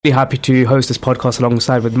Really happy to host this podcast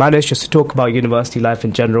alongside with Manish just to talk about university life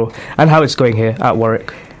in general and how it's going here at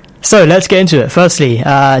Warwick. So let's get into it. Firstly,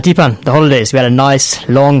 Deepan, the holidays. We had a nice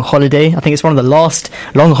long holiday. I think it's one of the last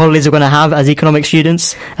long holidays we're going to have as economic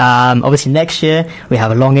students. Obviously next year we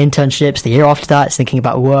have a long internships. The year after that it's thinking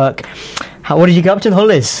about work. What did you get up to in the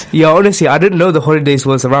holidays? Yeah, honestly, I didn't know the holidays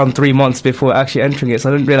was around 3 months before actually entering it, so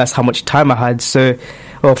I didn't realise how much time I had. So,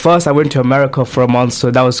 well, first I went to America for a month,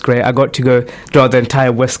 so that was great. I got to go throughout the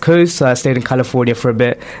entire West Coast, so I stayed in California for a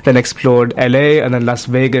bit, then explored LA and then Las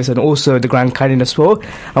Vegas and also the Grand Canyon as well.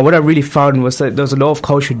 And what I really found was that there was a lot of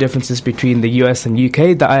cultural differences between the US and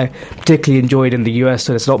UK that I particularly enjoyed in the US.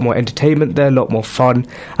 So there's a lot more entertainment there, a lot more fun,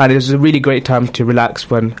 and it was a really great time to relax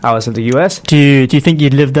when I was in the US. Do you think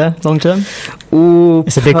you'd live there long term? Ooh,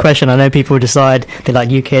 it's a big question. I know people decide they like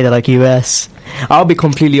UK, they like US. I'll be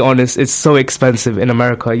completely honest, it's so expensive in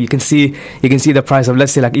America. You can see the price of,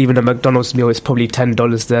 let's say, like even a McDonald's meal is probably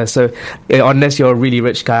 $10 there. So unless you're a really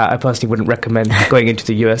rich guy, I personally wouldn't recommend going into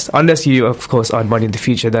the US. Unless you, of course, earn money in the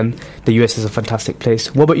future, then the US is a fantastic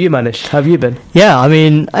place. What about you, Manish? How have you been? Yeah, I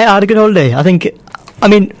had a good holiday. I think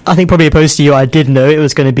probably opposed to you, I did know it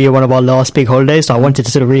was going to be one of our last big holidays, so I wanted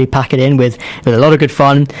to sort of really pack it in with a lot of good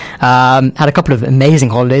fun. Had a couple of amazing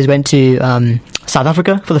holidays. Went to South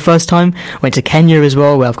Africa for the first time. Went to Kenya as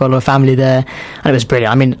well, where I've got a lot of family there, and it was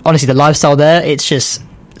brilliant. I mean, honestly, the lifestyle there, it's just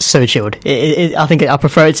so chilled. I think I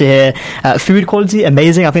prefer it to here. Food quality,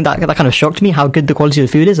 amazing. I think that kind of shocked me how good the quality of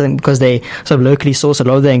the food is. I think because they sort of locally source a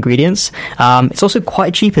lot of their ingredients. It's also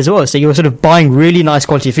quite cheap as well. So you're sort of buying really nice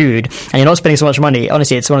quality food and you're not spending so much money.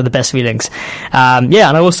 Honestly, it's one of the best feelings. And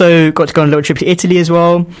I also got to go on a little trip to Italy as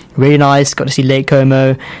well. Really nice. Got to see Lake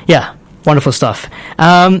Como. Yeah. Wonderful stuff.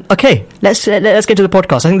 Okay, let's get to the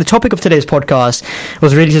podcast. I think the topic of today's podcast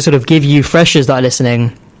was really to sort of give you freshers that are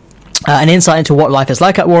listening an insight into what life is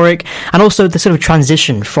like at Warwick, and also the sort of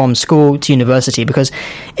transition from school to university, because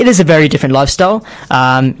it is a very different lifestyle.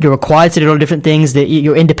 You're required to do a lot of different things.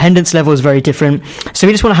 Your independence level is very different. So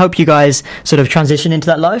we just want to help you guys sort of transition into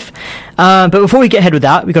that life. But before we get ahead with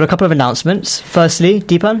that, we've got a couple of announcements. Firstly,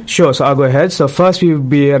 Deepan? Sure, so I'll go ahead. So first we will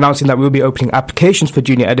be announcing that we'll be opening applications for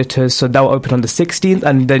junior editors. So that will open on the 16th,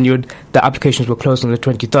 and then the applications will close on the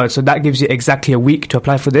 23rd. So that gives you exactly a week to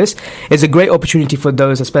apply for this. It's a great opportunity for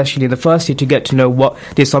those, especially in the first year, to get to know what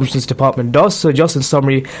the assumptions department does. So just in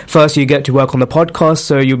summary, first you get to work on the podcast,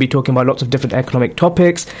 so you'll be talking about lots of different economic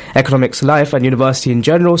topics, economics life and university in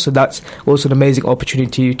general. So that's also an amazing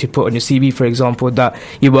opportunity to put on your CV, for example, that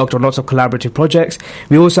you worked on lots of collaborative projects.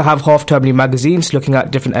 We also have half-termly magazines looking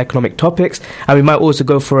at different economic topics, and we might also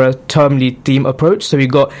go for a termly theme approach. So we've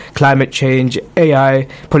got climate change, AI,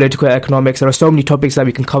 political economics. There are so many topics that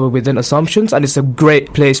we can cover within assumptions, and it's a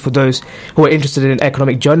great place for those who are interested in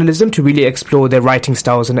economic journalism to really explore their writing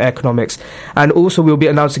styles in economics. And also we'll be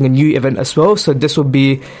announcing a new event as well. So this will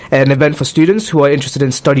be an event for students who are interested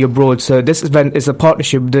in study abroad. So this event is a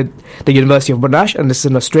partnership with the University of Monash, and this is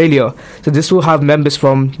in Australia. So this will have members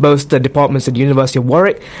from both the departments at the University of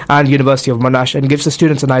Warwick and University of Monash, and gives the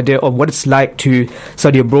students an idea of what it's like to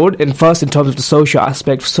study abroad. And first, in terms of the social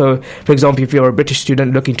aspect. So for example, if you're a British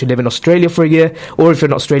student looking to live in Australia for a year, or if you're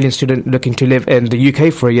an Australian student looking to live in the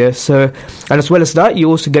UK for a year. So, and as well as that, you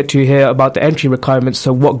also get to hear about the entry requirements.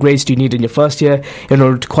 So what grades do you need in your first year in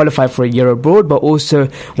order to qualify for a year abroad, but also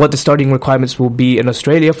what the studying requirements will be in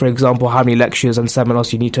Australia. For example, how many lectures and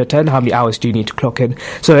seminars you need to attend, how many hours do you need to clock in.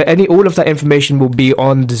 So all of that information will be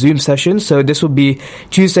on the Zoom session. So this will be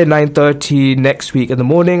Tuesday 9:30 next week in the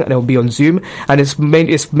morning, and it will be on Zoom, and it's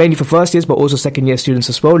mainly for first years but also second year students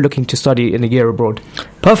as well looking to study in a year abroad.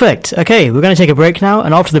 Perfect. Okay, we're going to take a break now,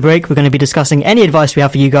 and after the break we're going to be discussing any advice we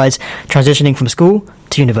have for you guys transitioning from school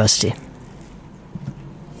to university.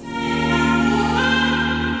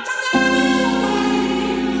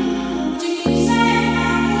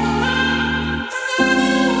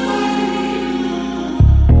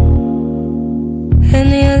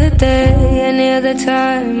 Any other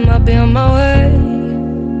time I'll be on my way.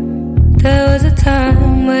 There was a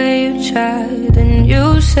time where you tried and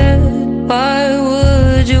you said, why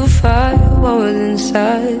would you fight what was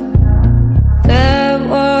inside? That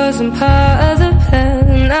wasn't part of the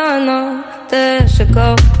plan. Now I know that I should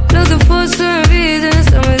go. Looking for some reasons.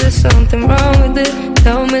 Tell me there's something wrong with it.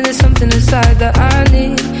 Tell me there's something inside that I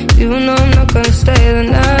need. You know I'm not gonna stay the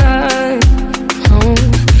night.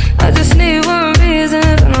 I just need one reason.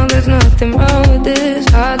 I know there's nothing wrong with this.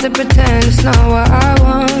 Hard to pretend it's not what I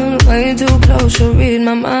want. Way too close, you'll read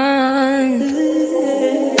my mind.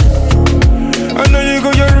 I know you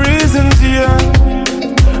got your reasons, yeah.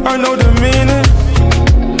 I know the meaning.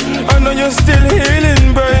 I know you're still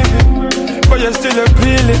healing, baby, but you're still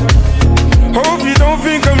appealing. Hope you don't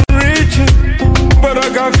think I'm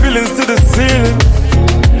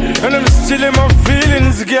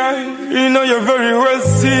feelings, girl. You know you're very well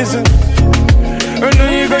seasoned. I know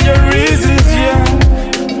you got your reasons, yeah.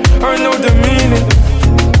 I know the meaning.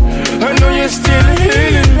 I know you're still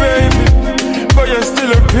healing, baby, but you're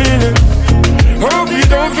still appealing. Hope you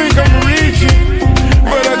don't think I'm reaching,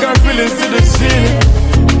 but I got feelings to the ceiling.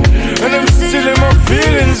 And I'm still in my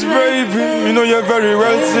feelings, baby. You know you're very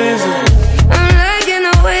well seasoned. I'm liking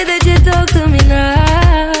the way that you talk to me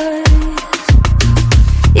nice.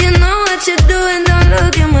 You know what you're doing, don't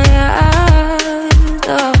look in my eyes.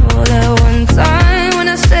 Oh, that one time when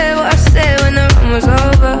I said what I said when the run was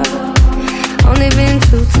over. Only been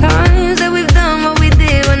 2 times that we've done what we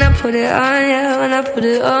did when I put it on you, when I put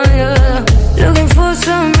it on you. Looking for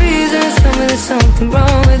some reason, tell me there's something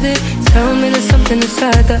wrong with it. Tell me there's something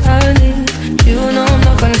inside that I need. You know I'm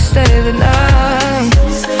not gonna stay the night.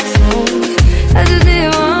 I just need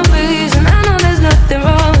one reason. I know there's nothing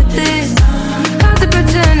wrong with this. Hard to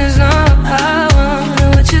pretend it's not how I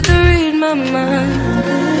want you to read my mind.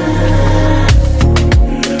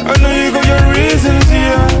 I know you got your reasons,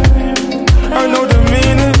 yeah. I know the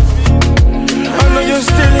meaning. I know you're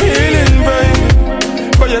still healing, baby,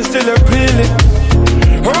 but you're still appealing.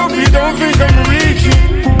 Hope you don't think I'm reaching,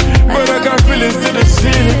 but I got feelings to the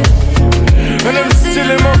ceiling. And I'm still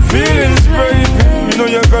in my feelings, baby. You know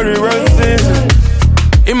you're very well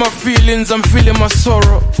seasoned. In my feelings, I'm feeling my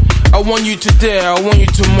sorrow. I want you today, I want you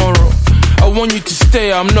tomorrow. I want you to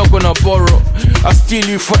stay, I'm not gonna borrow. I'll steal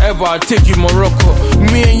you forever, I'll take you Morocco.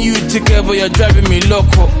 Me and you together, you're driving me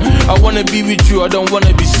loco. I wanna be with you, I don't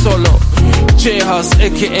wanna be solo. J-House,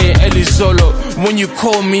 aka Elizolo. When you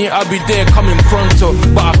call me, I'll be there coming pronto.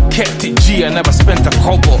 But I kept it G, I never spent a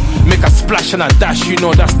kobo. Make a splash and a dash, you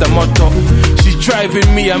know that's the motto. She's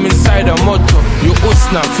driving me, I'm inside a moto. Your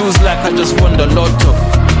Usna feels like I just won the lotto.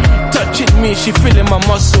 Touching me, she feeling my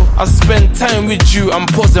muscle. I spend time with you, I'm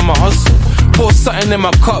pausing my hustle. Pour something in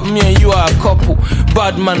my cup, me and you are a couple.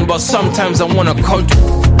 Bad man, but sometimes I wanna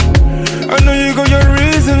cuddle. I know you got your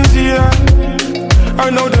reasons, yeah. I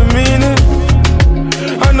know the meaning.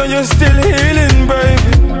 I know you're still healing,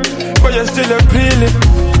 baby, but you're still appealing.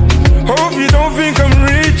 Hope you don't think I'm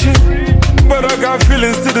reaching, but I got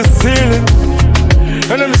feelings to the ceiling.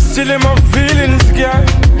 And I'm still in my feelings, girl.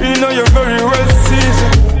 You know you're very well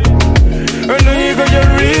seasoned. I know you got your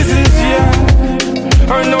reasons, yeah.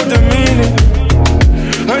 I know the meaning.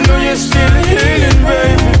 I know you're still healing,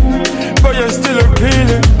 baby, but you're still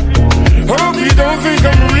appealing. Hope you don't think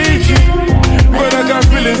I'm reaching, but I got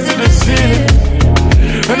feelings to the ceiling.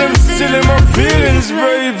 And I'm still in my feelings,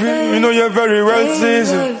 baby. You know you're very well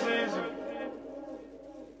seasoned.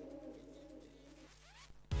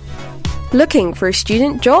 Looking for a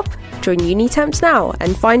student job? Join UniTemps now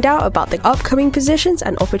and find out about the upcoming positions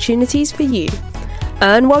and opportunities for you.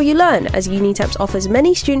 Earn while you learn, as UniTemps offers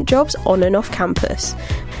many student jobs on and off campus.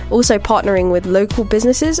 Also partnering with local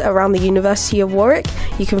businesses around the University of Warwick,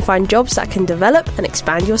 you can find jobs that can develop and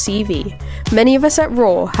expand your CV. Many of us at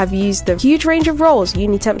RAW have used the huge range of roles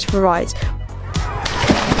UniTemps provides.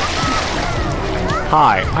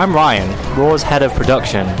 Hi, I'm Ryan, RAW's head of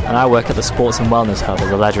production, and I work at the Sports and Wellness Hub as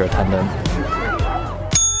a leisure attendant.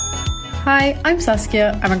 Hi, I'm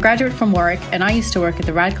Saskia. I'm a graduate from Warwick, and I used to work at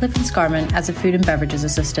the Radcliffe and Scarman as a food and beverages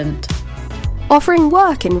assistant. Offering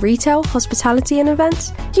work in retail, hospitality and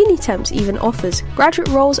events, UniTemps even offers graduate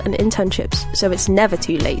roles and internships, so it's never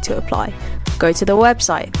too late to apply. Go to the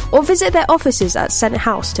website or visit their offices at Centre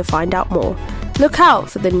House to find out more. Look out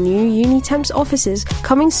for the new UniTemps offices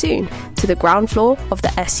coming soon to the ground floor of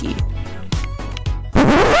the SU.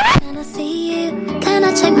 Can I see you? Can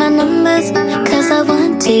I check my numbers? Cause I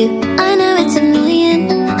want to. I know it's annoying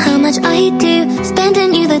how much I do.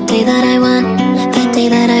 Spending you the day that I want. The day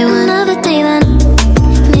that I want. Another day then.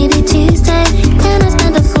 Maybe Tuesday. Can I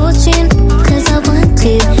spend a fortune? Cause I want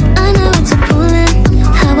to. I know it's appalling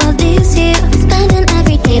how I lose you. Spending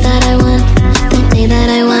every day that I want. The day that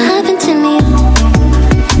I want. Happened to me.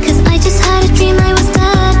 Cause I just had a dream I was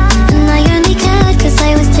dead. And I only cared cause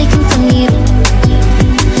I was taken from you.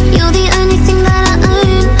 You're the only thing that I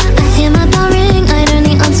own. I hear my bell ring, I'd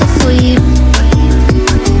only answer for you.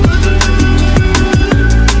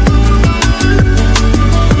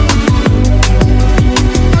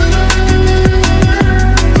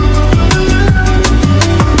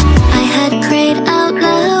 I had prayed out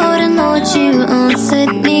loud and Lord, you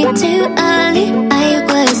answered me too early. I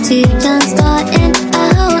was too done starting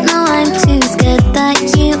out. Now I'm too scared that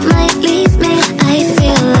you might leave me. I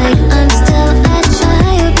feel like I'm still a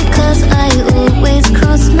child because I always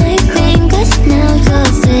cross my fingers. Now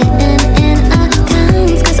you're sitting in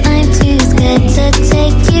accounts cause I'm too scared to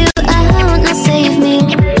take you out. Now save me.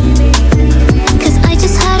 Cause I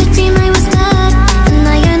just had a dream I was dead. And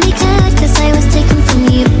I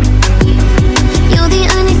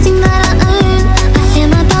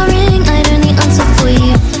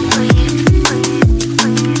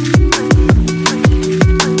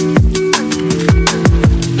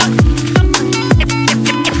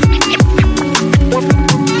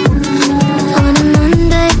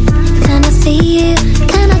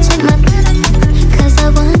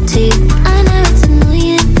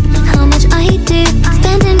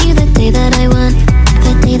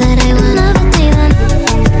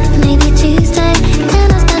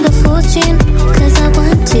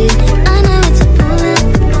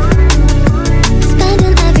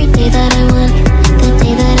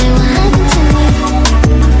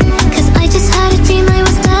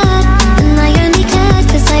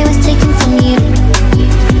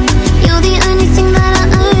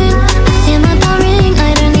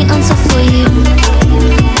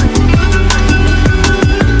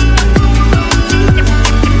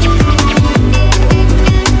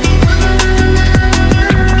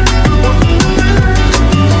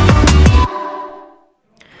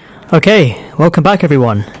Okay, welcome back,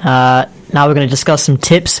 everyone. Now we're going to discuss some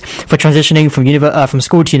tips for transitioning from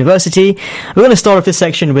school to university. We're going to start off this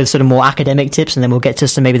section with sort of more academic tips, and then we'll get to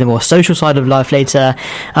some maybe the more social side of life later.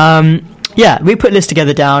 Yeah, we put a list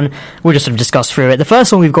together down. We'll just sort of discuss through it. The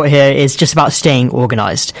first one we've got here is just about staying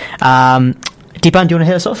organised. Deepan, do you want to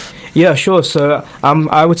hit us off? Yeah, sure. So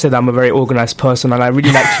I would say that I'm a very organized person, and I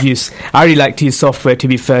really like to use software, to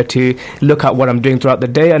be fair, to look at what I'm doing throughout the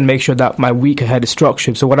day and make sure that my week ahead is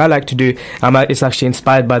structured. So what I like to do, it's actually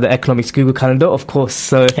inspired by the economics Google Calendar, of course.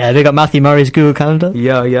 So yeah, they got Matthew Murray's Google Calendar.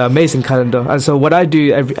 Yeah, amazing calendar. And so what I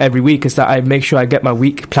do every week is that I make sure I get my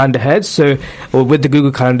week planned ahead. So with the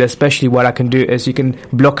Google Calendar, especially, what I can do is you can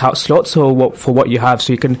block out slots for what you have.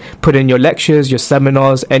 So you can put in your lectures, your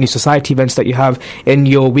seminars, any society events that you have in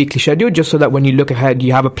your weekly schedule, just so that when you look ahead,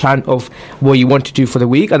 you have a plan of what you want to do for the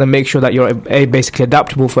week, and then make sure that you're basically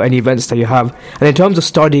adaptable for any events that you have. And in terms of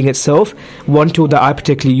studying itself, one tool that I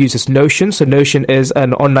particularly use is Notion. So Notion is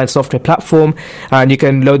an online software platform, and you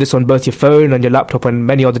can load this on both your phone and your laptop and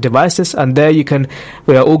many other devices, and there you can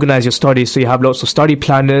organize your studies. So you have lots of study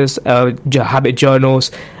planners, habit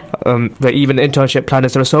journals, even internship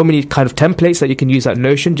planners. There are so many kind of templates that you can use at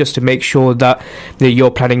Notion just to make sure that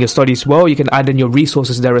you're planning your studies well. You can add in your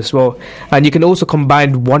resources there as well, and you can also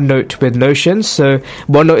combine OneNote with Notion. So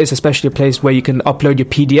OneNote is especially a place where you can upload your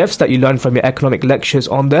PDFs that you learn from your economic lectures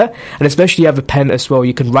on there, and especially you have a pen as well.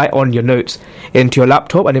 You can write on your notes into your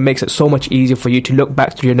laptop, and it makes it so much easier for you to look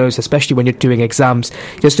back through your notes, especially when you're doing exams,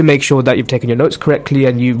 just to make sure that you've taken your notes correctly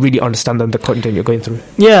and you really understand the content you're going through.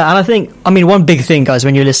 Yeah, and I think, one big thing, guys,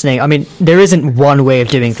 when you're listening, there isn't one way of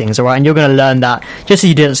doing things, all right? And you're going to learn that just as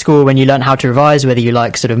you did at school when you learn how to revise, whether you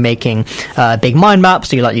like sort of making big mind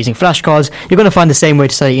maps or you like using flashcards, you're going to find the same way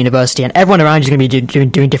to study at university, and everyone around you is going to be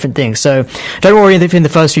doing different things. So don't worry if in the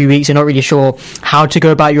first few weeks you're not really sure how to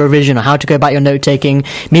go about your revision or how to go about your note-taking.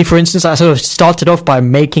 Me, for instance, I sort of started off by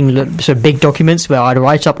making sort of big documents where I'd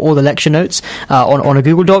write up all the lecture notes on a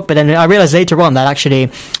Google Doc, but then I realized later on that actually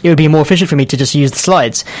it would be more efficient for me to just use the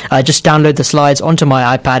slides, just download the slides onto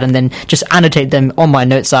my iPad and then just annotate them on my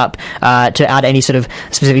notes app to add any sort of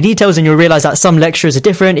specific details. And you'll realize that some lectures are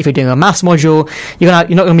different. If you're doing a maths module, you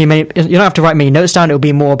don't have to write many notes down. It'll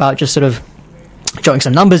be more about just sort of jotting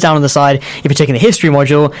some numbers down on the side. If you're taking the history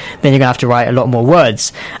module, then you're going to have to write a lot more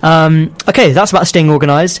words. Okay, that's about staying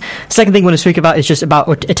organized. Second thing I want to speak about is just about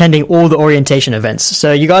attending all the orientation events.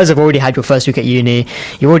 So you guys have already had your first week at uni.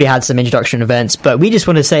 You've already had some introduction events, but we just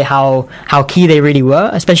want to say how key they really were,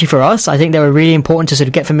 especially for us. I think they were really important to sort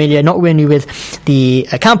of get familiar, not only with the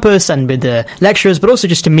campus and with the lecturers, but also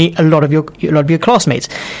just to meet a lot of your classmates.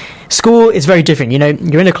 School is very different.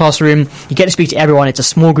 You're in a classroom, you get to speak to everyone. It's a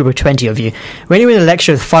small group of 20 of you. When you're in a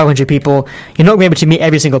lecture with 500 people, you're not going to be able to meet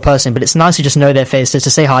every single person, but it's nice to just know their faces, to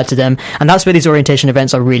say hi to them, and that's where these orientation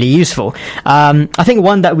events are really useful. I think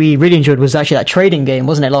one that we really enjoyed was actually that trading game,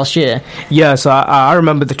 wasn't it, last year? Yeah, so I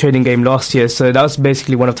remember the trading game last year. So that was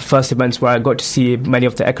basically one of the first events where I got to see many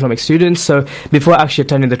of the economic students. So before actually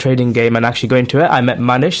attending the trading game and actually going to it, I met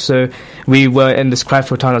Manish. So we were in this Cry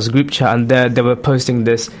for Tana's group chat, and they were posting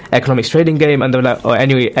this economics trading game, and they were like,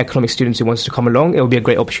 any economic students who wants to come along, it will be a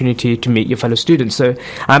great opportunity to meet your fellow students. So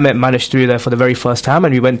I met Manish through there for the very first time,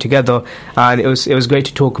 and we went together, and it was great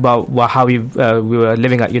to talk about how we were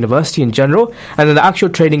living at university in general. And then the actual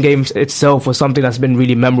trading games itself was something that's been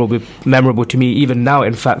really memorable to me even now,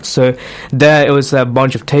 in fact. So there it was a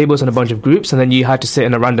bunch of tables and a bunch of groups, and then you had to sit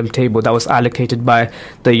in a random table that was allocated by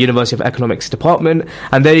the University of Economics department,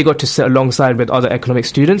 and there you got to sit alongside with other economic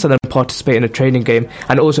students and then participate in a trading game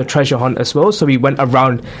and also treasure hunt as well. So we went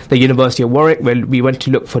around the University of Warwick, where we went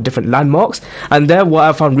to look for different landmarks, and there what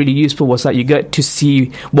I found really useful was that you get to see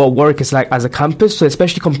what Warwick is like as a campus. So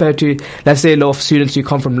especially compared to, let's say, a lot of students who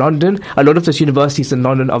come from London, a lot of those universities in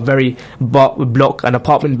London are very block and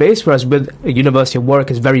apartment based, whereas with the University of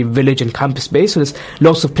Warwick is very village and campus based. So there's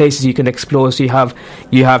lots of places you can explore. So you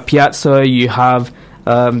have Piazza, you have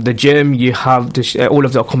the gym, you have all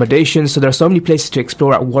of the accommodations. So there are so many places to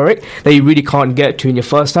explore at Warwick that you really can't get to in your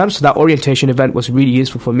first time. So that orientation event was really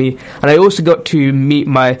useful for me. And I also got to meet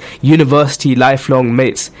my university lifelong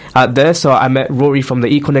mates out there. So I met Rory from the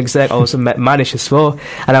Econ Exec. I also met Manish as well.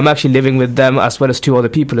 And I'm actually living with them as well as two other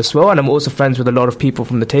people as well. And I'm also friends with a lot of people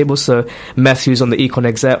from the table. So Matthew's on the Econ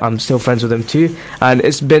Exec, I'm still friends with him too. And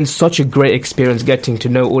it's been such a great experience getting to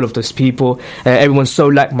know all of those people. Everyone's so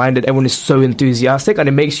like-minded. Everyone is so enthusiastic. And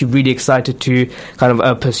it makes you really excited to kind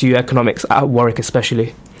of pursue economics at Warwick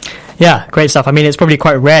especially. Yeah, great stuff. I mean, it's probably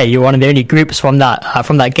quite rare. You're one of the only groups from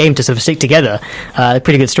that game to sort of stick together.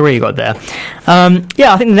 Pretty good story you got there. I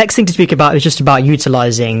think the next thing to speak about is just about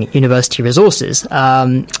utilising university resources.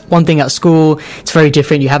 One thing at school, it's very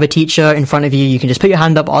different. You have a teacher in front of you. You can just put your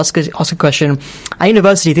hand up, ask a question. At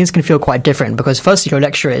university, things can feel quite different because firstly, your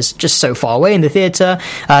lecturer is just so far away in the theatre.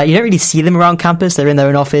 You don't really see them around campus. They're in their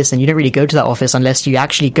own office, and you don't really go to that office unless you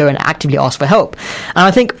actually go and actively ask for help. And I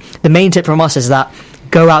think the main tip from us is that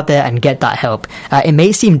go out there and get that help. It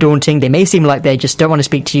may seem daunting. They may seem like they just don't want to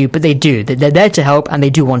speak to you, but they do. They're there to help, and they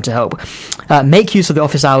do want to help. Make use of the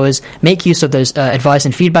office hours. Make use of those advice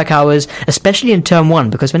and feedback hours, especially in term 1,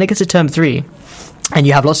 because when it gets to term 3, and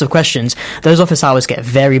you have lots of questions, those office hours get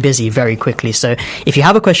very busy very quickly. So if you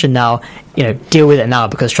have a question now, deal with it now,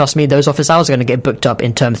 because trust me, those office hours are going to get booked up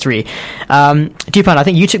in term 3. Dupan, I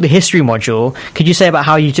think you took the history module. Could you say about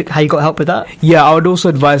how you got help with that? Yeah, I would also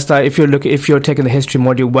advise that if you're taking the history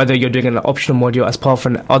module, whether you're doing an optional module as part of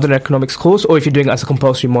an other economics course, or if you're doing it as a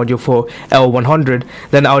compulsory module for L100,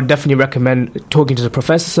 then I would definitely recommend talking to the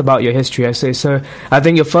professors about your history essay. So I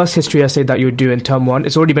think your first history essay that you do in term 1,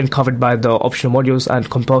 it's already been covered by the optional modules and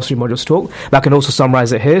compulsory modules talk, but I can also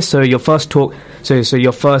summarize it here. So your first talk, so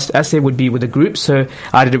your first essay would be with a group. So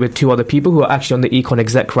I did it with 2 other people who are actually on the econ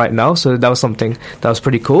exec right now. So that was something that was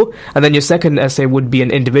pretty cool. And then your second essay would be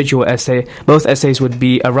an individual essay. Both essays would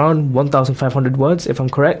be around 1,500 words, if I'm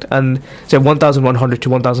correct, and so 1,100 to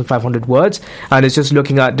 1,500 words. And it's just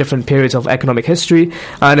looking at different periods of economic history.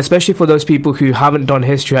 And especially for those people who haven't done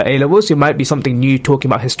history at A-levels, it might be something new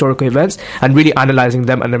talking about historical events and really analysing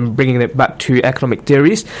them and then bringing it back to economic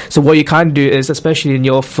theories. So what you can do is, especially in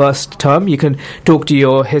your first term, you can talk to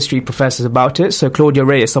your history professors about it. So Claudia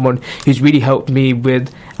Ray is someone who's really helped me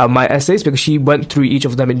with my essays, because she went through each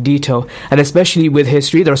of them in detail. And especially with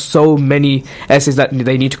history, there are so many essays that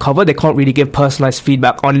they need to cover. They can't really give personalized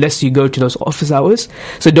feedback unless you go to those office hours.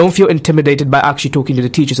 So don't feel intimidated by actually talking to the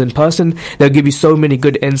teachers in person. They'll give you so many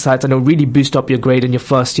good insights, and it'll really boost up your grade in your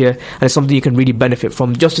first year. And it's something you can really benefit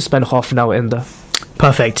from just to spend half an hour in there.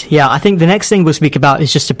 Perfect. Yeah, I think the next thing we'll speak about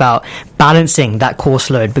is just about balancing that course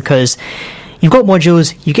load, because you've got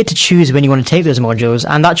modules, you get to choose when you want to take those modules,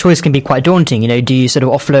 and that choice can be quite daunting. Do you sort of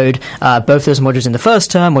offload both those modules in the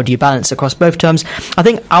first term, or do you balance across both terms? I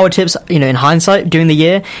think our tips, in hindsight during the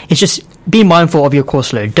year, is just be mindful of your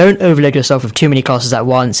course load. Don't overload yourself with too many classes at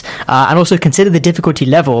once, and also consider the difficulty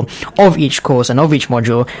level of each course and of each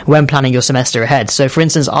module when planning your semester ahead. So for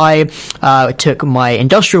instance, I took my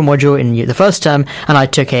industrial module in the first term, and I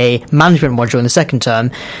took a management module in the second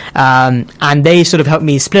term, and they sort of helped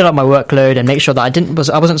me split up my workload and make sure that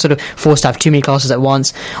I wasn't sort of forced to have too many classes at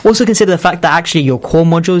once. Also consider the fact that actually your core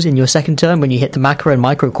modules in your second term, when you hit the macro and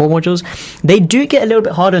micro core modules, they do get a little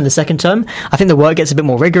bit harder in the second term. I think the work gets a bit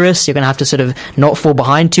more rigorous. You're going to have to sort of not fall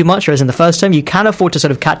behind too much, whereas in the first term you can afford to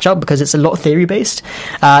sort of catch up because it's a lot theory based,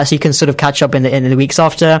 so you can sort of catch up in the weeks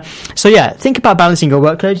after. So yeah, think about balancing your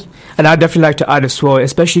workload. And I'd definitely like to add as well,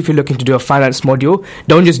 especially if you're looking to do a finance module,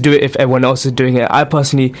 don't just do it if everyone else is doing it. I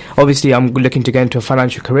personally, obviously I'm looking to get into a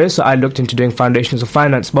financial career, so I looked into doing foundations of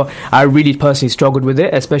finance, but I really personally struggled with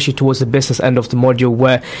it, especially towards the business end of the module,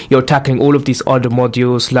 where you're tackling all of these other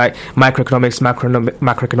modules like microeconomics,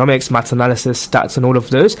 macroeconomics, maths analysis, stats, and all of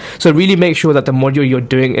those. So really make sure that the module you're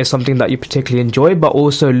doing is something that you particularly enjoy, but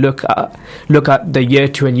also look at the year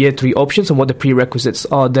 2 and year 3 options and what the prerequisites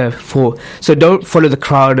are there for. So don't follow the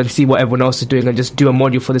crowd and see what everyone else is doing and just do a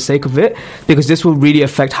module for the sake of it, because this will really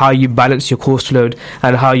affect how you balance your course load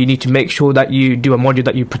and how you need to make sure that you do a module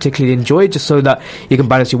that you particularly enjoy, just so that you can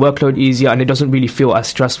balance your workload easier and it doesn't really feel as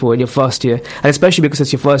stressful in your first year. And especially because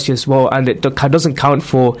it's your first year as well, and it doesn't count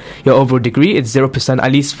for your overall degree, it's 0%,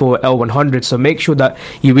 at least for L100. So make sure that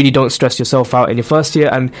you really don't stress yourself out in your first year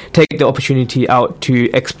and take the opportunity out to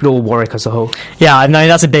explore Warwick as a whole. Yeah, no,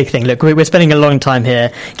 that's a big thing. Look, we're spending a long time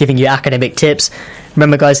here giving you academic tips.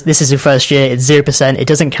 Remember, guys, this is your first year. It's 0%. It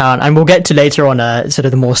doesn't count. And we'll get to later on sort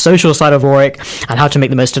of the more social side of Warwick and how to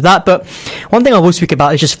make the most of that. But one thing I will speak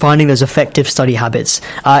about is just finding those effective study habits.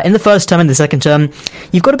 In the first term and the second term,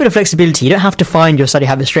 you've got a bit of flexibility. You don't have to find your study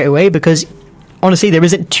habits straight away, because honestly, there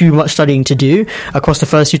isn't too much studying to do across the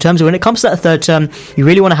first 2 terms. When it comes to that third term, you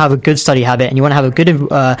really want to have a good study habit, and you want to have a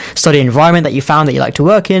good study environment that you found that you like to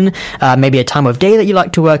work in, maybe a time of day that you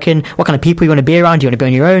like to work in, what kind of people you want to be around. Do you want to be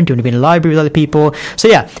on your own? Do you want to be in a library with other people? So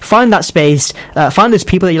yeah, find that space, find those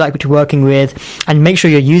people that you like to working with, and make sure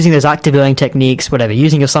you're using those active learning techniques, whatever,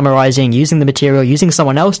 using your summarizing, using the material, using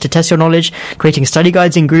someone else to test your knowledge, creating study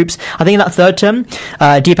guides in groups. I think in that third term,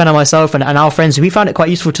 Deepan and myself and our friends, we found it quite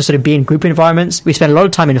useful to sort of be in group environments. environments. We spend a lot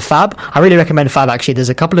of time in Fab. I really recommend Fab, actually. There's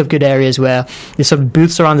a couple of good areas where there's sort of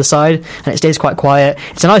booths around the side and it stays quite quiet.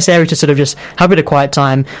 It's a nice area to sort of just have a bit of quiet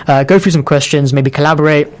time, go through some questions, maybe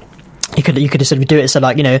collaborate. You could just sort of do it so,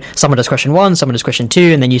 like, you know, someone does question 1, someone does question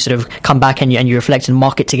 2, and then you sort of come back and you reflect and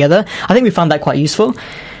mark it together. I think we found that quite useful.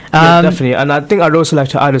 Yeah, definitely. And I think I'd also like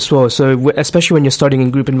to add as well, so especially when you're studying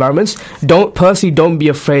in group environments, don't be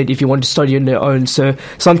afraid if you want to study on your own. So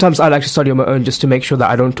sometimes I like to study on my own just to make sure that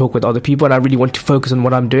I don't talk with other people and I really want to focus on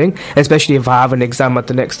what I'm doing, especially if I have an exam at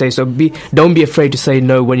the next day. So don't be afraid to say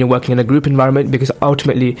no when you're working in a group environment, because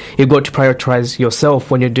ultimately you've got to prioritize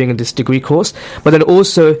yourself when you're doing this degree course. But then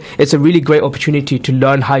also it's a really great opportunity to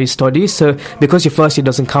learn how you study. So because your first year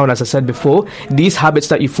doesn't count, as I said before, these habits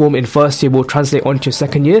that you form in first year will translate onto your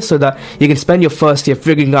second year, so that you can spend your first year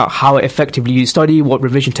figuring out how effectively you study, what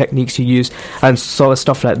revision techniques you use, and sort of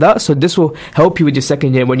stuff like that. So this will help you with your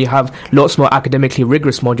second year when you have lots more academically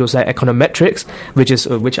rigorous modules like econometrics,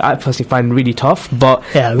 which I personally find really tough. But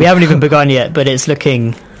yeah, we haven't even begun yet, but it's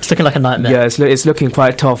looking like a nightmare. Yeah, it's looking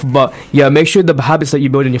quite tough. But yeah, make sure the habits that you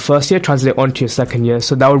build in your first year translate onto your second year.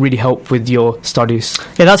 So that will really help with your studies.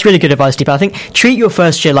 Yeah, that's really good advice, Deepa. I think treat your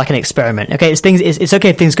first year like an experiment. Okay, it's okay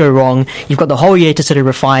if things go wrong. You've got the whole year to sort of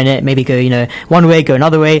refine it. Maybe go, one way, go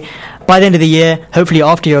another way. By the end of the year, hopefully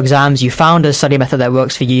after your exams, you found a study method that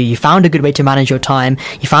works for you. You found a good way to manage your time.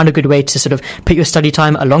 You found a good way to sort of put your study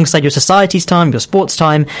time alongside your society's time, your sports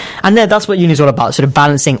time. And that's what uni is all about, sort of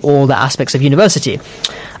balancing all the aspects of university.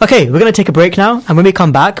 Okay, we're going to take a break now. And when we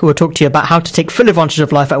come back, we'll talk to you about how to take full advantage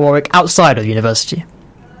of life at Warwick outside of university.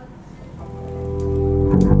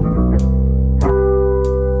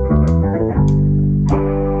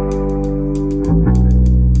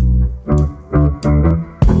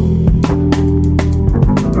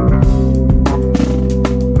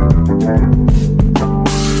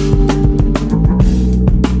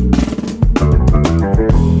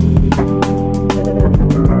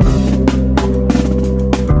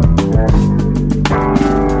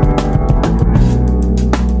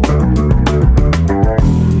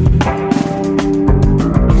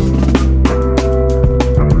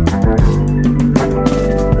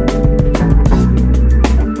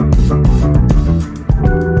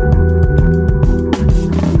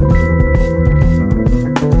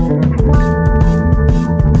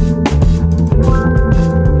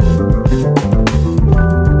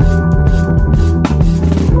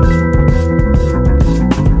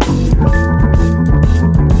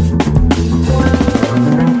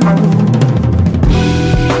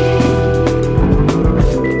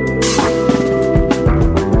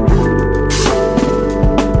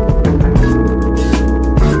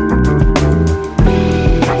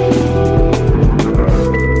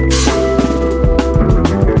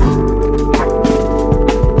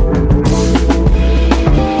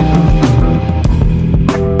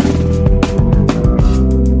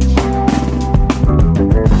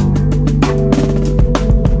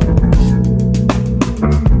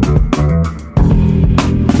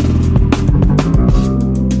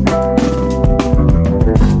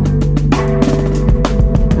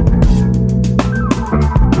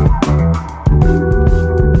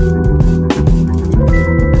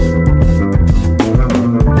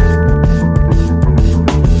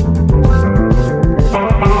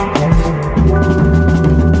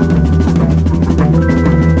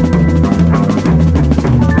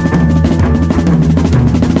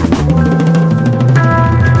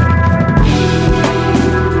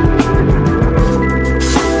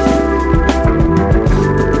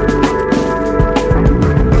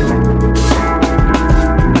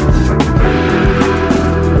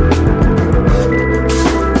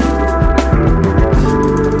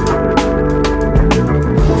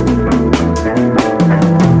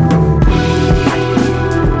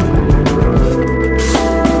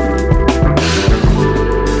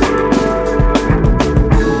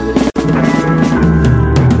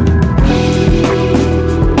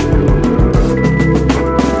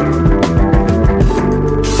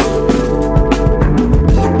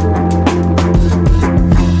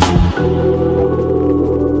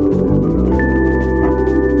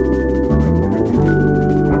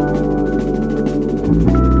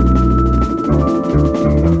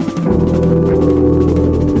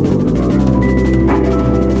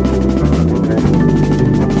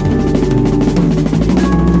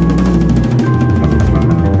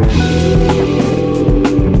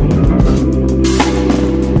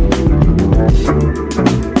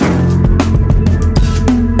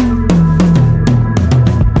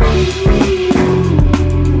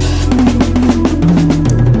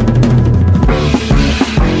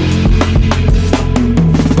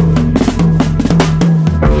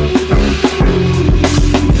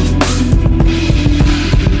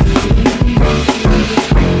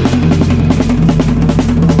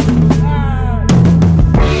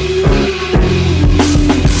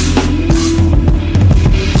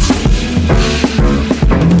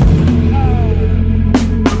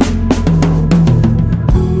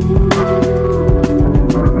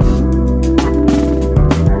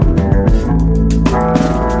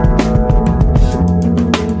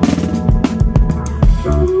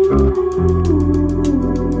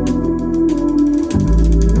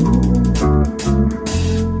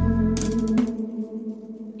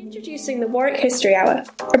 Introducing the Warwick History Hour,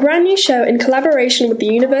 a brand new show in collaboration with the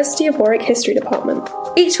University of Warwick History Department.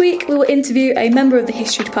 Each week we will interview a member of the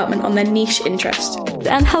History Department on their niche interest.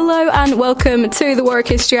 And hello and welcome to the Warwick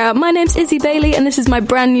History Hour. My name's Izzy Bailey and this is my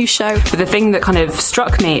brand new show. But the thing that kind of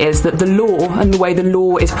struck me is that the law and the way the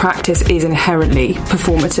law is practiced is inherently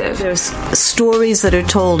performative. There's stories that are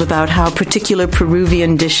told about how particular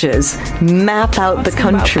Peruvian dishes map out the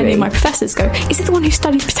country. Many of my professors go, is it the one who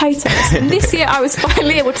studied potatoes? And this year I was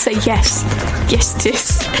finally able to say yes it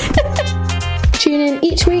is. Tune in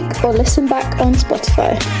each week or listen back on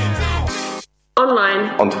Spotify. Online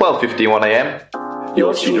on 12:51am,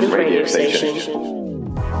 your student radio station.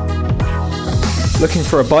 Looking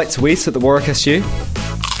for a bite to eat at the Warwick SU?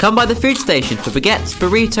 Come by the food station for baguettes,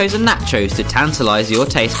 burritos and nachos to tantalise your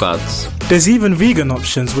taste buds. There's even vegan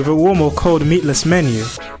options with a warm or cold meatless menu.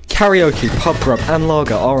 Karaoke, pub grub and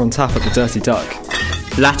lager are on tap at the Dirty Duck.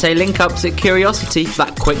 Latte link-ups at Curiosity for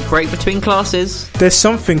that quick break between classes. There's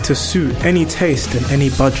something to suit any taste and any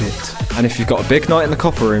budget. And if you've got a big night in the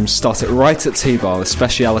copper room, start it right at T-Bar with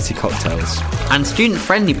speciality cocktails. And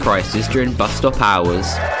student-friendly prices during bus stop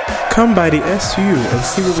hours. Come by the SU and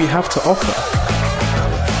see what we have to offer.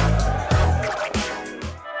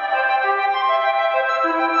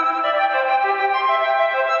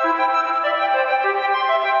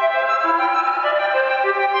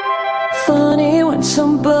 Funny when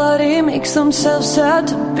somebody makes themselves out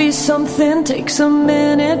to be something. Takes a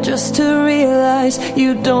minute just to realize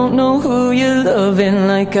you don't know who you're loving.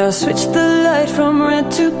 Like I switched the light from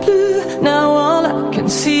red to blue. Now all I can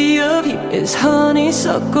see of you is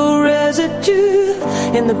honeysuckle residue.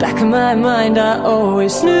 In the back of my mind I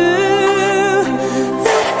always knew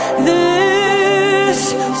that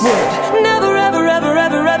this would never ever ever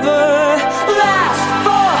ever ever last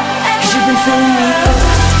forever. 'Cause you've been filling me up.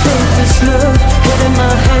 This love, head in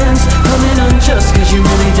my hands, coming unjust 'cause you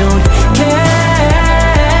really don't care.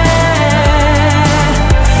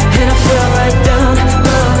 And I fell right down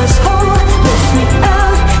this hole, lift me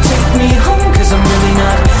out, take me home 'cause I'm really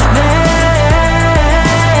not there.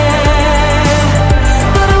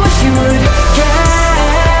 But I wish you would care.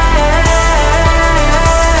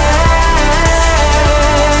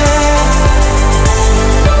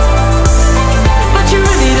 But you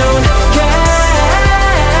really don't care.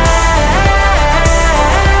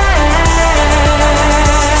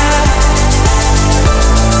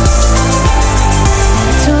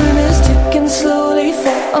 Slowly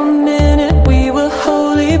for a minute we were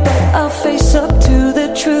holy, but I'll face up to the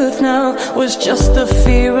truth now. Was just the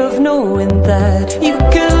fear of knowing that you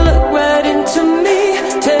could look right into me,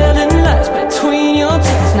 telling lies between your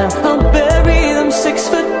teeth. Now I'll bury them 6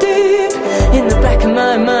 foot deep. In the back of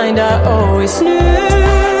my mind I always knew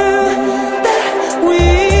that we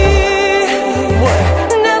were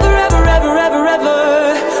never ever ever ever ever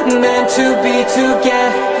meant to be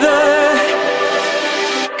together.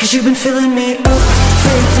 'Cause you've been filling me up,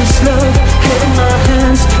 faithless love, head in my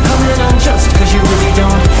hands, coming unjust 'cause you really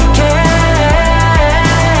don't care.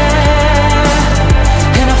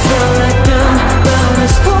 And I fell right down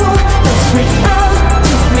this hole, lift me out,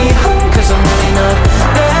 took me home 'cause I'm really not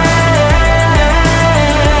there.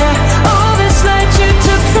 All this light you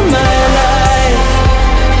took from my life,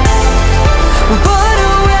 but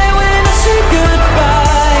away when I say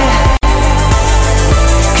goodbye.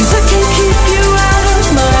 'Cause I can't keep you out of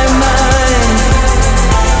my mind.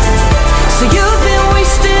 So you've been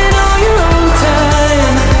wasting all your own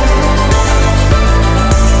time.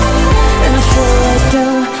 And I fall right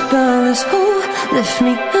down this hole, lift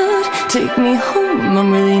me out, take me home. I'm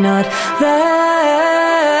really not there.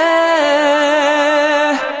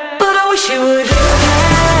 But I wish you would.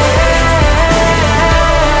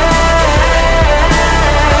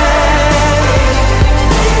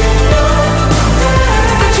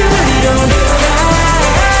 But you really don't.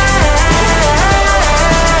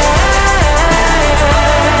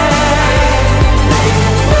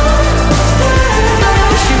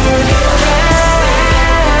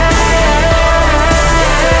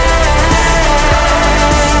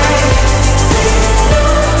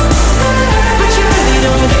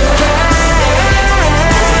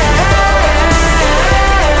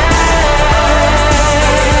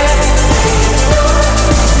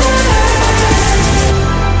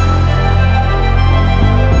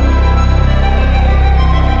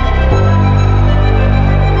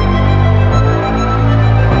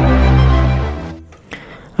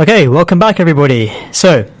 Okay, welcome back everybody.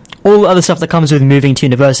 So, all the other stuff that comes with moving to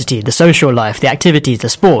university, the social life, the activities, the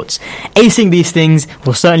sports, acing these things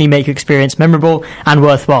will certainly make your experience memorable and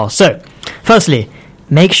worthwhile. So, firstly,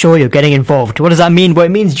 make sure you're getting involved. What does that mean? Well, it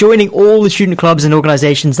means joining all the student clubs and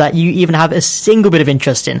organisations that you even have a single bit of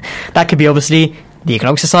interest in. That could be obviously the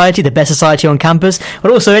Economic Society, the best society on campus,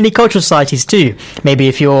 but also any cultural societies too. Maybe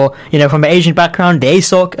if you're, from an Asian background, the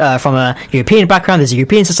ASOC, from a European background, there's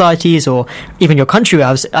European societies, or even your country.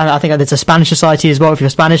 I think there's a Spanish society as well. If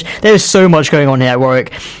you're Spanish, there is so much going on here at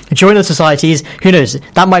Warwick. Join those societies. Who knows?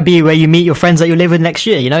 That might be where you meet your friends that you live with next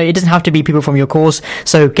year. It doesn't have to be people from your course.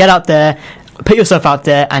 So get out there. Put yourself out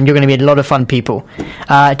there, and you're going to meet a lot of fun people.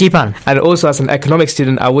 Deepan. And also, as an economics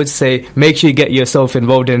student, I would say make sure you get yourself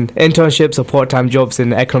involved in internships or part-time jobs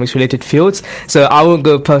in economics-related fields. So I won't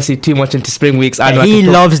go personally too much into spring weeks. He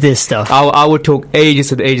loves this stuff. I would talk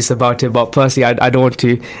ages and ages about it, but personally, I don't want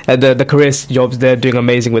to. The careers jobs, they're doing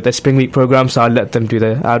amazing with their spring week program, so I'll let them do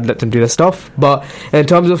the stuff. But in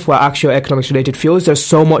terms of actual economics-related fields, there's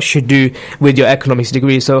so much to do with your economics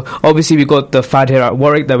degree. So obviously, we got the FAD here at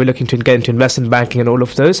Warwick that we're looking to get into investment banking and all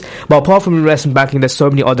of those. But apart from investment banking, there's so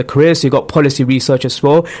many other careers. So you've got policy research as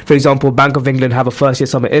well. For example, Bank of England have a first year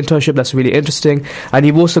summer internship that's really interesting. And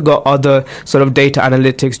you've also got other sort of data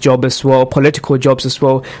analytics job as well, political jobs as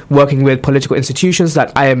well, working with political institutions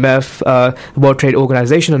like IMF, World Trade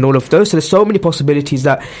Organization, and all of those. So there's so many possibilities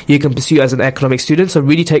that you can pursue as an economic student. So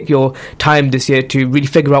really take your time this year to really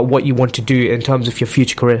figure out what you want to do in terms of your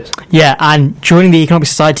future careers. Yeah, and joining the Economic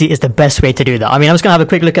Society is the best way to do that. I mean, I'm just going to have a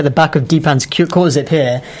quick look at the back of Deepan's quarter zip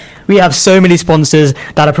here. We have so many sponsors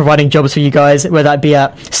that are providing jobs for you guys, whether that be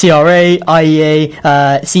at CRA, IEA,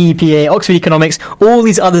 CEPA, Oxford Economics, all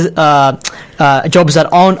these other jobs that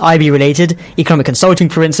aren't IB related, economic consulting,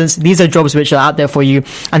 for instance. These are jobs which are out there for you,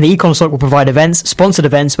 and the Econsult will provide events, sponsored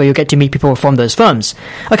events, where you'll get to meet people from those firms.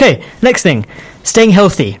 Okay, next thing. Staying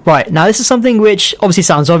healthy. Right, now this is something which obviously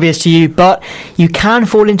sounds obvious to you, but you can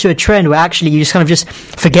fall into a trend where actually you just kind of just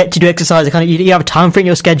forget to do exercise. You have time for it in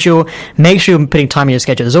your schedule. Make sure you're putting time in your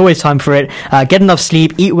schedule. There's always time for it. Get enough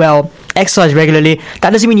sleep, eat well, exercise regularly. That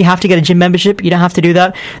doesn't mean you have to get a gym membership. You don't have to do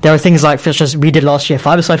that. There are things like, such as we did last year,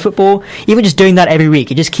 five-a-side football. Even just doing that every week,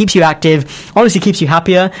 it just keeps you active, honestly keeps you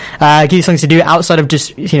happier, gives you something to do outside of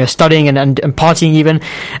just studying and partying even.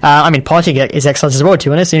 Partying is exercise as well, to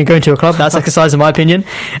be honest. Going to a club, that's exercise in my opinion.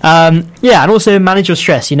 And also manage your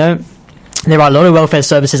stress, There are a lot of welfare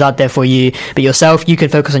services out there for you, but yourself, you can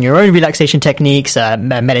focus on your own relaxation techniques,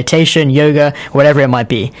 meditation, yoga, whatever it might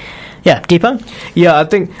be. Yeah, Deepan? Yeah, I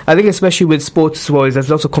think especially with sports as well, there's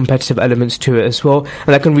lots of competitive elements to it as well, and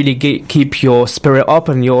that can really keep your spirit up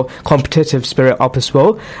and your competitive spirit up as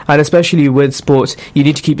well. And especially with sports, you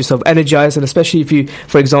need to keep yourself energized, and especially if you,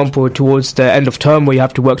 for example, towards the end of term where you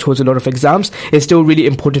have to work towards a lot of exams, it's still really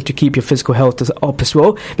important to keep your physical health up as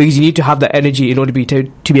well, because you need to have that energy in order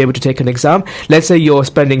to be able to take an exam. Let's say you're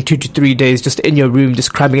spending 2 to 3 days just in your room,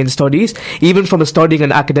 just cramming in studies. Even from a studying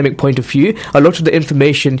and academic point of view, a lot of the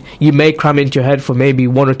information you may cram into your head for maybe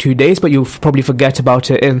 1 or 2 days, but you'll probably forget about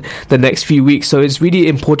it in the next few weeks. So it's really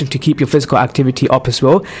important to keep your physical activity up as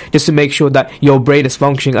well, just to make sure that your brain is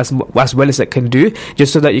functioning as well as it can do,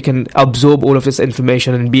 just so that you can absorb all of this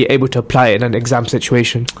information and be able to apply it in an exam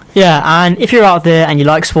situation. Yeah, and if you're out there and you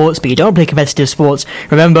like sports but you don't play competitive sports,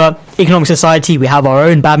 remember, Economic Society, we have our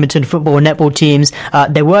own badminton, football, and netball teams.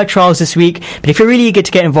 There were trials this week, but if you're really eager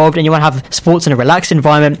to get involved and you want to have sports in a relaxed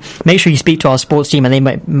environment, make sure you speak to our sports team, and they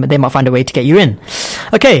might find a way to get you in.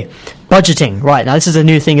 Okay, budgeting. Right, now this is a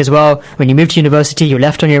new thing as well. When you move to university, you're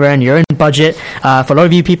left on your own budget. For a lot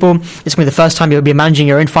of you people, it's going to be the first time you'll be managing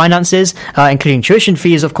your own finances, including tuition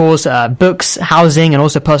fees, of course, books, housing, and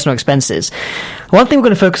also personal expenses. One thing we're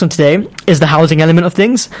going to focus on today is the housing element of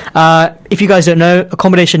things. If you guys don't know,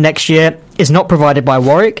 accommodation next year is not provided by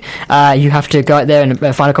Warwick. You have to go out there and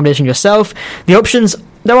find accommodation yourself. The options,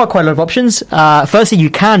 there are quite a lot of options. Firstly,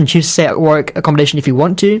 you can choose to stay at Warwick accommodation if you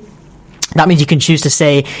want to. That means you can choose to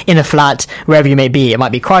stay in a flat wherever you may be. It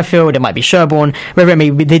might be Cryfield, it might be Sherborne, wherever it may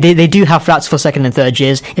be. They do have flats for second and third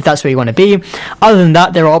years if that's where you want to be. Other than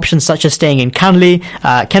that, there are options such as staying in Canley,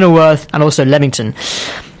 Kenilworth, and also Leamington.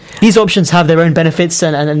 These options have their own benefits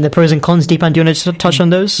and the pros and cons. Deepan, do you want to touch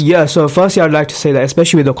on those? Yeah, so firstly, I'd like to say that,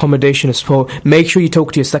 especially with accommodation as well, make sure you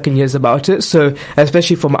talk to your second years about it. So,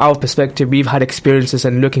 especially from our perspective, we've had experiences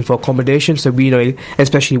in looking for accommodation, so we know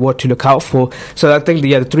especially what to look out for. So, I think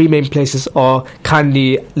the 3 main places are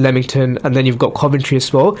Canley, Leamington, and then you've got Coventry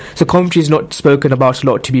as well. So, Coventry is not spoken about a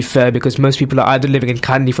lot, to be fair, because most people are either living in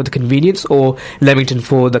Canley for the convenience or Leamington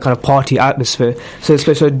for the kind of party atmosphere. So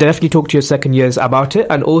definitely talk to your second years about it.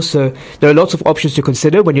 And also, So there are lots of options to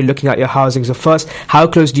consider when you're looking at your housing. So first, how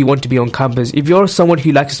close do you want to be on campus? If you're someone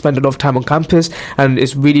who likes to spend a lot of time on campus and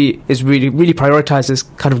really prioritizes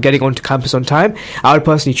kind of getting onto campus on time, I would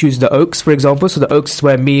personally choose the Oaks, for example. So the Oaks is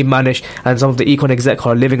where me, Manish, and some of the econ exec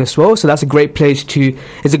are living as well. So that's a great place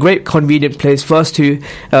it's a great convenient place first to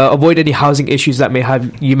avoid any housing issues that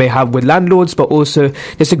you may have with landlords, but also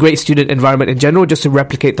just a great student environment in general, just to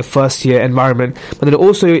replicate the first year environment. But then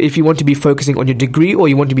also, if you want to be focusing on your degree or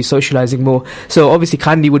you want to be socializing more, so obviously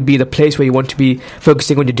Kandy would be the place where you want to be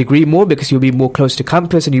focusing on your degree more, because you'll be more close to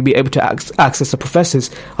campus and you'll be able to access the professors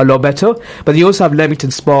a lot better. But you also have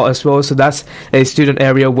Leamington Spa as well, so that's a student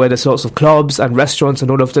area where there's lots of clubs and restaurants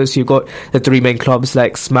and all of those. So you've got the three main clubs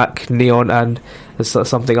like Smack, Neon, and there's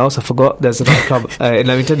something else I forgot. There's another club in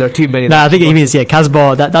Leamington. There are too many. No, I think it means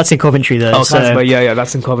Casbah. That's in Coventry though. Oh, Casbah, yeah,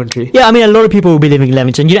 that's in Coventry. Yeah, I mean, a lot of people will be living in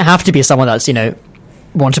Leamington. You don't have to be someone that's,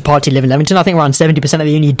 want to party, live in Leamington. I think around 70% of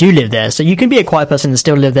the uni do live there, so you can be a quiet person and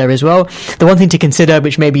still live there as well. The one thing to consider,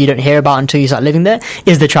 which maybe you don't hear about until you start living there,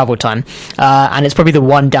 is the travel time, and it's probably the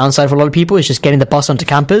one downside for a lot of people, is just getting the bus onto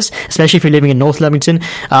campus, especially if you're living in North Leamington.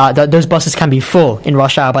 Those buses can be full in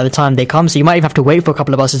rush hour by the time they come, so you might even have to wait for a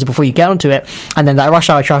couple of buses before you get onto it, and then that rush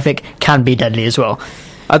hour traffic can be deadly as well.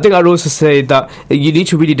 I think I'd also say that you need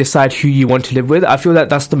to really decide who you want to live with. I feel that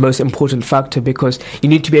that's the most important factor, because you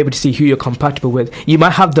need to be able to see who you're compatible with. You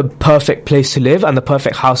might have the perfect place to live and the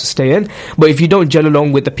perfect house to stay in, but if you don't gel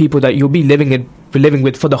along with the people that you'll be living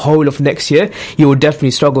with for the whole of next year, you will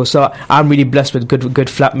definitely struggle. So I'm really blessed with good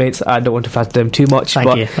flatmates. I don't want to flatter them too much.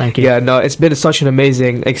 Thank you. Yeah, no, it's been such an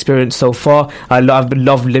amazing experience so far. I've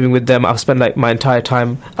loved living with them. I've spent my entire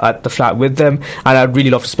time at the flat with them, and I'd really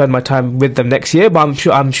love to spend my time with them next year. But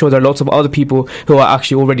I'm sure there are lots of other people who are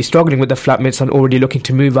actually already struggling with their flatmates and already looking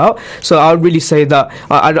to move out. So I would really say that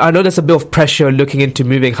I know there's a bit of pressure looking into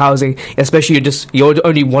moving housing, especially you're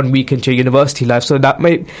only 1 week into your university life. So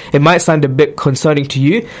it might sound a bit concerning to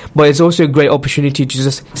you, but it's also a great opportunity to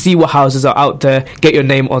just see what houses are out there, get your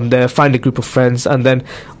name on there, find a group of friends, and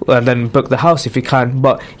then book the house if you can.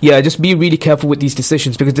 But yeah, just be really careful with these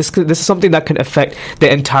decisions, because this is something that can affect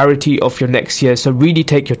the entirety of your next year. So really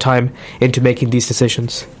take your time into making these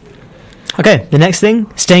decisions. Okay, the next thing,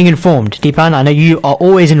 staying informed. Deepan, I know you are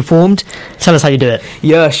always informed. Tell us how you do it.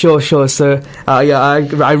 Yeah, sure. So,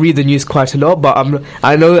 I read the news quite a lot, but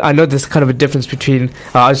I know there's kind of a difference between.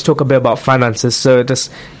 I'll just talk a bit about finances. So,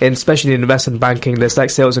 especially in investment banking, there's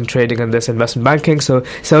like sales and trading, and there's investment banking. So,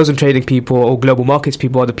 sales and trading people or global markets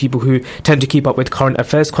people are the people who tend to keep up with current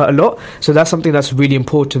affairs quite a lot. So, that's something that's really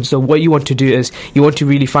important. So, what you want to do is you want to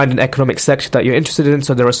really find an economic sector that you're interested in.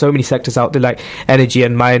 So, there are so many sectors out there like energy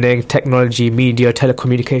and mining, technology, media,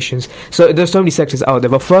 telecommunications. So there's so many sectors out there.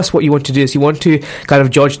 But first, what you want to do is you want to kind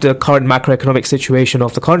of judge the current macroeconomic situation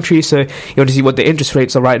of the country. So you want to see what the interest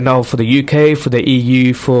rates are right now for the UK, for the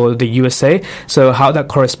EU, for the USA. So how that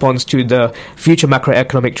corresponds to the future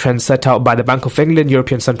macroeconomic trends set out by the Bank of England,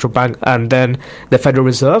 European Central Bank, and then the Federal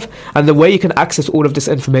Reserve. And the way you can access all of this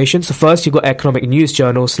information. So first, you've got economic news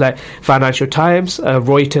journals like Financial Times,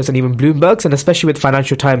 Reuters, and even Bloomberg's. And especially with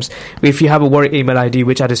Financial Times, if you have a Warwick email ID,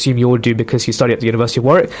 which I'd assume you all do because you study at the University of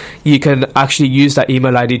Warwick, you can actually use that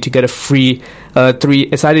email ID to get a free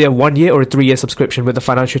it's either a 1 year or a 3 year subscription with the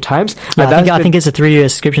Financial Times. I think it's a 3 year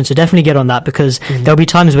subscription, so definitely get on that, because there'll be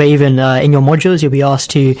times where even in your modules you'll be asked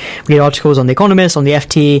to read articles on The Economist, on the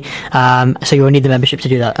FT, so you'll need the membership to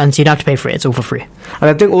do that, and so you don't have to pay for it. It's all for free. And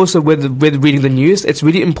I think also with reading the news, it's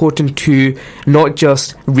really important to not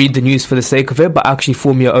just read the news for the sake of it, but actually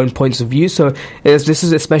form your own points of view. So this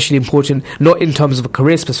is especially important, not in terms of a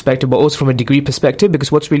careers perspective, but also from a degree perspective, because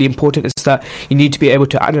what's really important is that you need to be able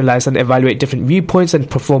to analyze and evaluate different viewpoints and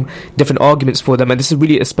perform different arguments for them. And this is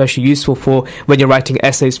really especially useful for when you're writing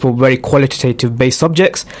essays for very qualitative based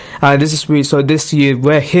subjects. And this is really, so this year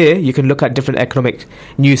we're here, you can look at different economic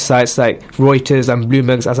news sites like Reuters and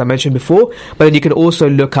Bloomberg's, as I mentioned before, but then you can also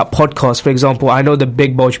look at podcasts. For example, I know the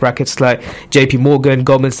big bulge brackets like JP Morgan,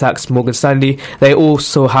 Goldman Sachs, Morgan Stanley, they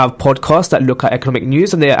also have podcasts that look at economic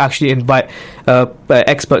news, and they actually invite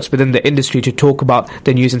experts within the industry to talk about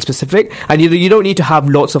the news in specific. And you don't need to have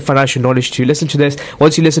lots of financial knowledge to listen to this.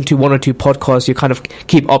 Once you listen to one or two podcasts, you kind of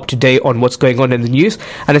keep up to date on what's going on in the news.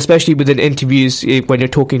 And especially within interviews, when you're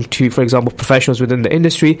talking to, for example, professionals within the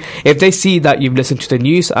industry, if they see that you've listened to the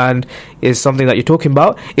news and is something that you're talking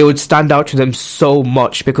about, it would stand out to them so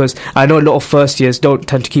much, because I know a lot of first years don't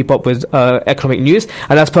tend to keep up with economic news,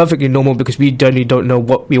 and that's perfectly normal because we generally don't know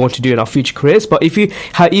what we want to do in our future careers. But if you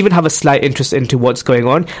even have a slight interest into what's going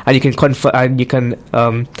on, and you can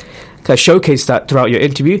showcase that throughout your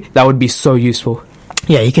interview, that would be so useful.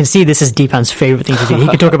 Yeah, you can see this is Deepan's favourite thing to do. He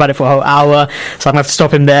could talk about it for a whole hour, so I'm going to have to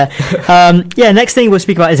stop him there. Next thing we'll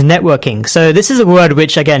speak about is networking. So this is a word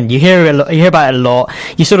which, again, you hear about it a lot.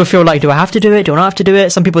 You sort of feel like, do I have to do it? Do I not have to do it?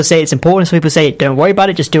 Some people say it's important. Some people say, don't worry about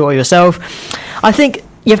it, just do it all yourself. I think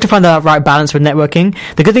you have to find the right balance with networking.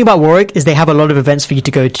 The good thing about Warwick is they have a lot of events for you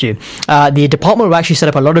to go to. The department will actually set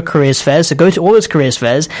up a lot of careers fairs, so go to all those careers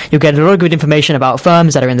fairs. You'll get a lot of good information about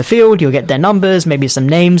firms that are in the field. You'll get their numbers, maybe some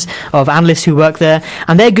names of analysts who work there,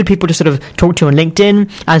 and they're good people to sort of talk to on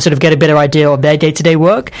LinkedIn and sort of get a better idea of their day-to-day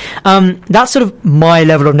work. That's sort of my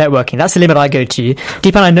level of networking. That's the limit I go to.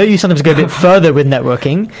 Deepan, I know you sometimes go a bit further with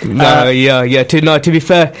networking. To be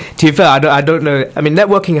fair, I don't know. I mean,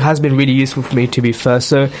 networking has been really useful for me, to be fair.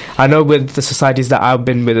 So I know with the societies that I've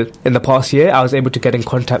been with in the past year, I was able to get in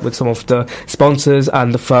contact with some of the sponsors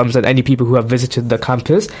and the firms and any people who have visited the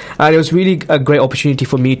campus. And it was really a great opportunity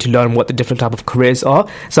for me to learn what the different type of careers are.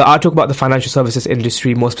 So I'll talk about the financial services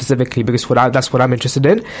industry more specifically because that's what I'm interested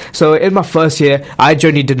in. So in my first year, I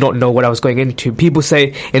genuinely did not know what I was going into. People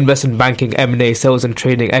say investment banking, M&A, sales and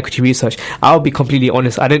trading, equity research. I'll be completely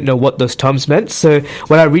honest, I didn't know what those terms meant. So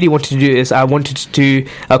what I really wanted to do is I wanted to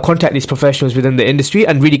contact these professionals within the industry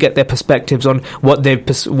and really get their perspectives on what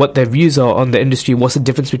their views are on the industry. What's the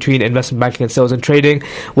difference between investment banking and sales and trading?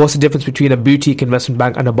 What's the difference between a boutique investment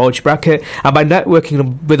bank and a bulge bracket? And by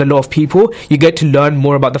networking with a lot of people, you get to learn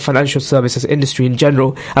more about the financial services industry in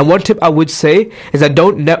general. And one tip I would say is that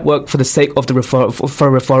don't network for the sake of the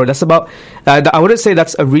referral. That's about I wouldn't say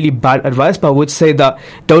that's a really bad advice, but I would say that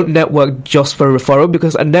don't network just for a referral,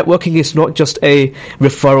 because networking is not just a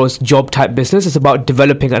referrals job type business. It's about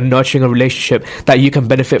developing and nurturing a relationship that you can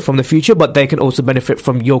benefit from the future, but they can also benefit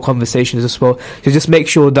from your conversations as well. So just make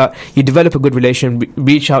sure that you develop a good relation,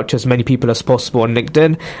 reach out to as many people as possible on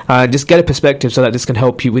LinkedIn, and just get a perspective so that this can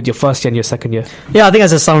help you with your first year and your second year. Yeah, I think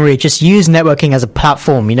as a summary, just use networking as a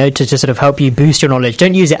platform, to sort of help you boost your knowledge.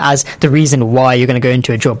 Don't use it as the reason why you're going to go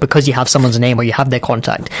into a job because you have someone's name or you have their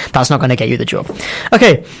contact. That's not going to get you the job.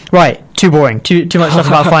 Okay, right. Too boring. Too much stuff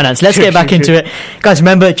about finance. Let's get back into it. Guys,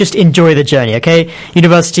 remember, just enjoy the journey, okay?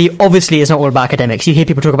 University, obviously, is not all about academics. You hear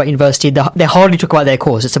people talk about university, they hardly talk about their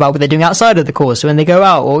course. It's about what they're doing outside of the course, when they go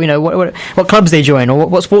out, or, what clubs they join, or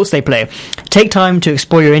what sports they play. Take time to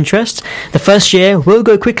explore your interests. The first year will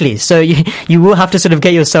go quickly, so you will have to sort of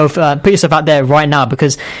get yourself, put yourself out there right now,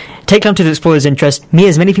 because take time to explore those interests, meet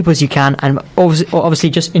as many people as you can, and obviously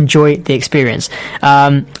just enjoy the experience.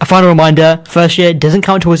 A final reminder, first year doesn't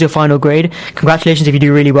count towards your final grade. Congratulations if you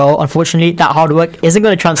do really well. Unfortunately, that hard work isn't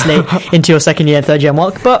going to translate into your second year and third year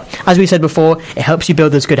mark, but as we said before, it helps you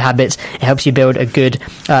build those good habits, it helps you build a good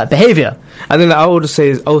behaviour. And then I would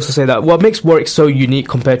also say that what makes Warwick so unique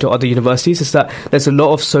compared to other universities is that there's a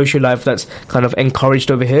lot of social life that's kind of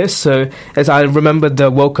encouraged over here. So as I remember the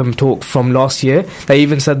welcome talk from last year, they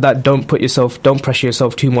even said that don't pressure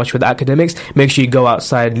yourself too much with academics. Make sure you go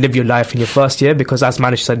outside, live your life in your first year, because as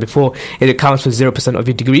Manish said before, it accounts for 0% of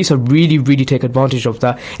your degree. So really, really take advantage of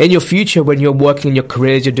that. In your future, when you're working in your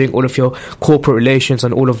careers, you're doing all of your corporate relations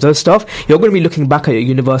and all of those stuff, you're going to be looking back at your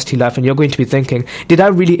university life and you're going to be thinking, did I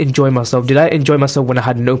really enjoy myself? Did I enjoy myself when I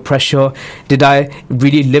had no pressure? Did I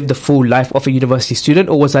really live the full life of a university student,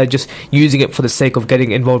 or was I just using it for the sake of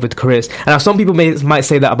getting involved with careers? And now some people might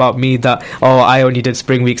say that about me, that, I only did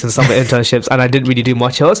spring weeks and summer internships and I didn't really do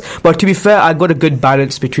much else. But to be fair, I got a good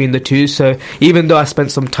balance between the two. So even though I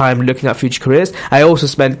spent some time looking at future careers, I also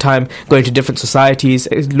spent time going to different societies,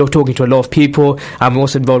 talking to a lot of people. I'm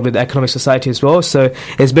also involved with the economic society as well. So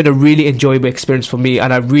it's been a really enjoyable experience for me,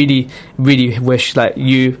 and I really, really wish that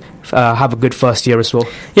you have a good first year as well.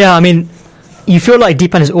 Yeah, I mean, you feel like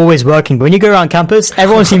Deepan is always working, but when you go around campus,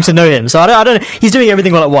 everyone seems to know him. So I don't know. He's doing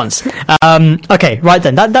everything all at once. Okay, right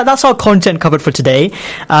then. That's our content covered for today.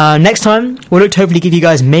 Next time, we'll look to hopefully give you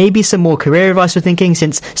guys maybe some more career advice for thinking,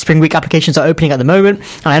 since Spring Week applications are opening at the moment.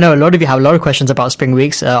 And I know a lot of you have a lot of questions about Spring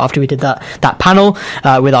Weeks after we did that panel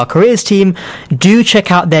with our careers team. Do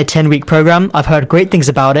check out their 10-week program. I've heard great things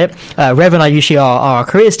about it. Rev and I usually are our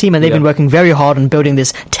careers team, and they've been working very hard on building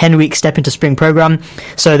this 10-week step into spring program.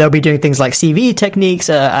 So they'll be doing things like CV techniques,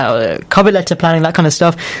 cover letter planning, that kind of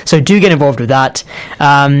stuff. So do get involved with that.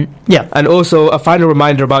 And also a final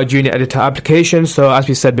reminder about junior editor applications. So as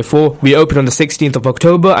we said before, we open on the 16th of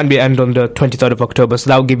October and we end on the 23rd of October. So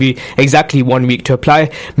that will give you exactly 1 week to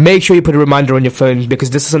apply. Make sure you put a reminder on your phone,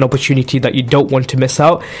 because this is an opportunity that you don't want to miss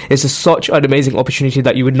out. It's such an amazing opportunity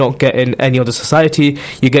that you would not get in any other society.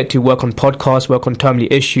 You get to work on podcasts, work on termly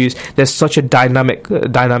issues. There's such a dynamic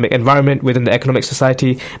environment within the economic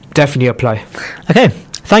society. Definitely apply. Okay,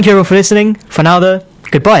 thank you everyone for listening. For now though,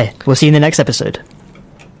 goodbye. We'll see you in the next episode.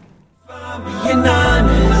 Being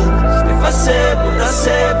honest, if I I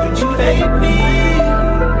said, would you hate me?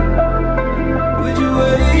 Would you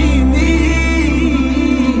hate me?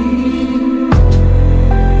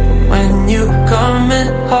 When you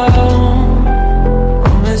coming home